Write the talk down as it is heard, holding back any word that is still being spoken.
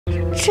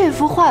这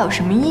幅画有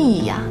什么意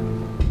义呀？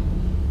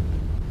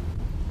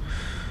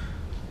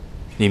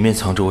里面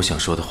藏着我想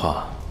说的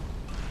话。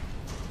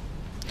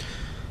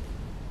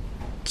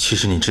其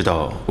实你知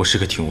道，我是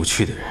个挺无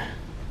趣的人。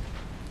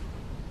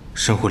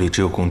生活里只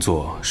有工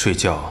作、睡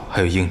觉，还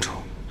有应酬。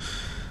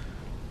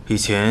以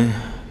前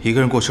一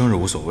个人过生日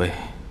无所谓，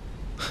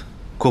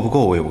过不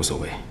过我也无所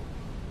谓。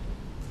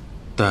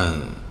但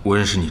我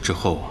认识你之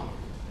后，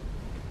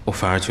我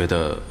反而觉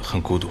得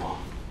很孤独。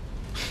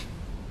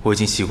我已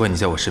经习惯你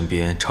在我身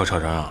边吵吵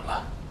嚷嚷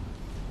了。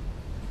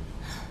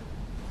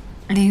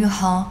李玉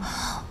衡，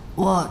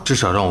我至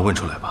少让我问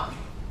出来吧。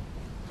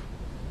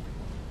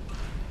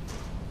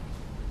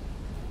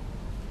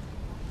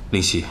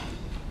林夕，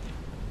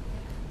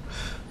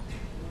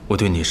我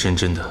对你是认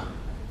真的，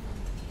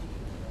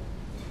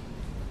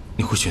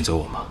你会选择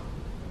我吗？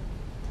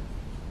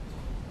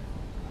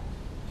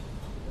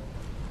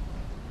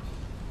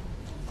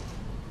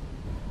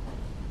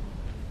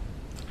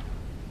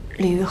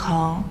李玉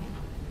衡，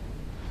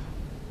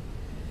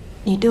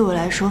你对我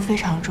来说非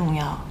常重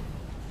要。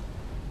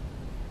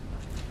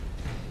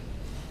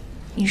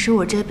你是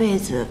我这辈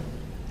子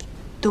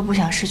都不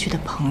想失去的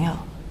朋友。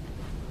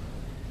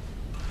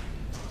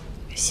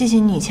谢谢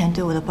你以前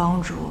对我的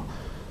帮助，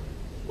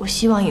我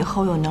希望以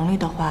后有能力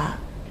的话，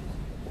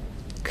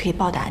可以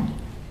报答你。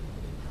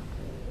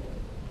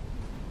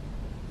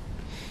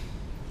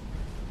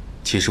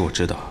其实我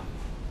知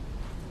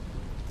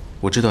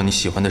道你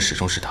喜欢的始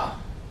终是他，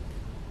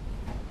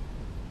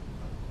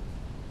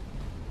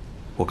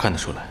我看得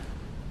出来。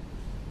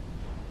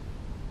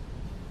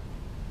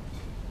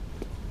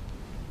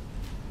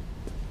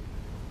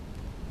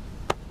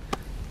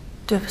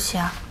对不起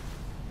啊。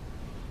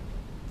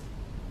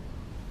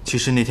其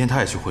实那天他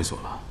也去会所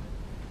了，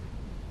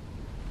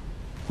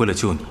为了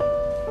救你。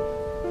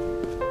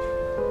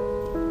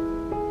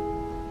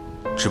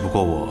只不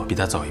过我比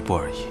他早一步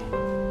而已。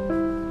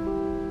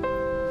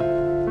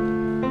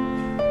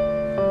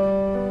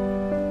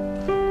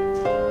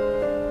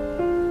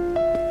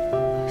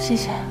谢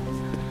谢。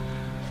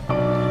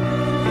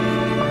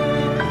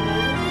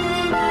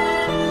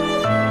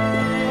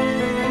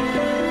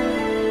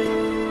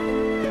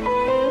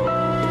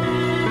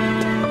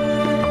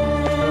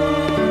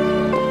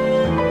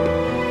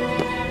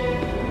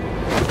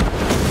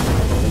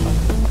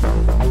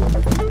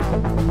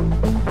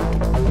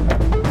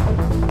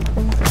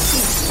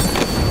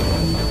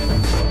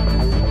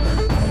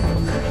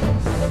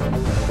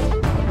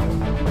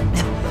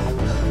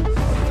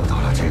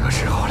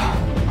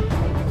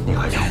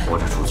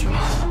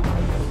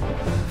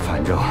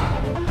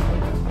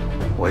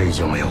已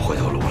经没有回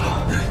头路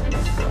了。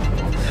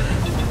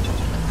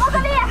奥克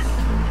利，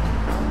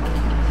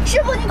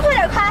师傅，您快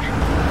点开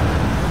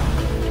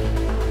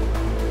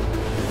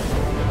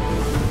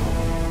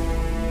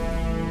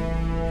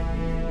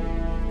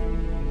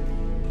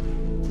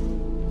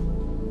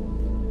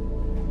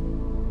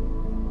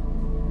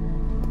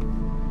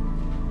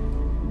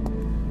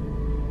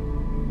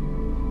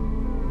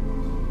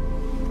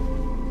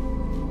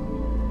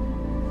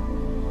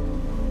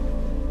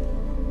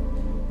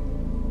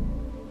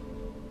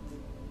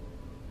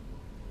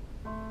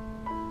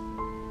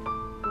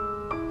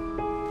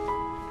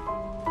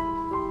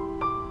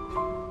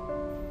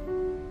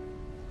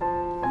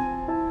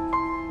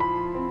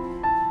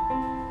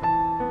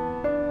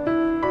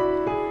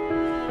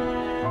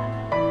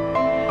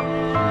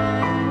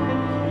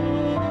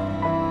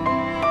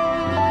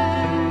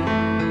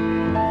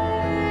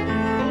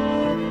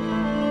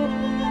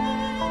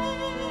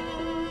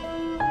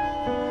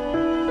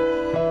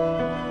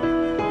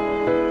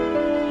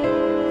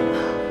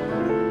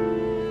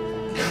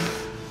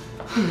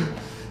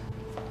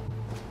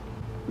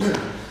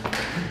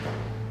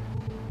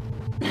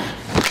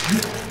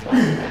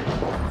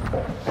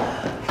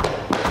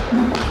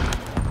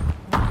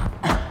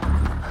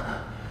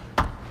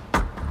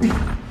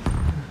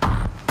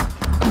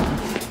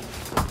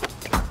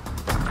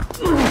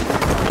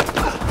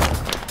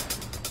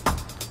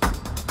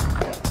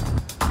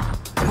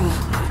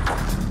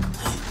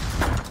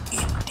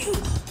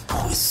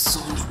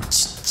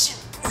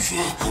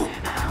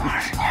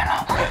！20年了，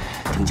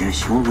顶尖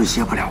雄威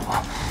胁不了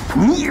我，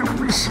你也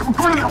威胁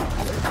不了我。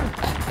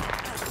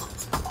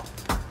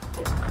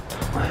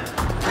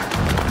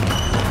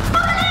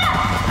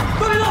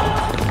别动！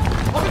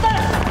我们在这，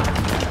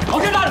老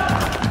师在这。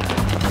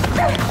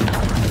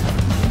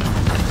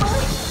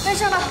没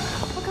事吧？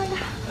我看看。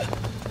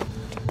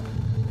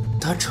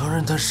他承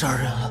认他杀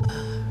人了，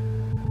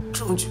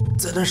证据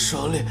在他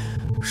手里，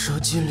手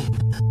机里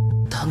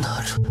他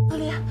拿着。马格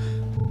丽，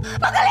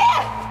马格丽！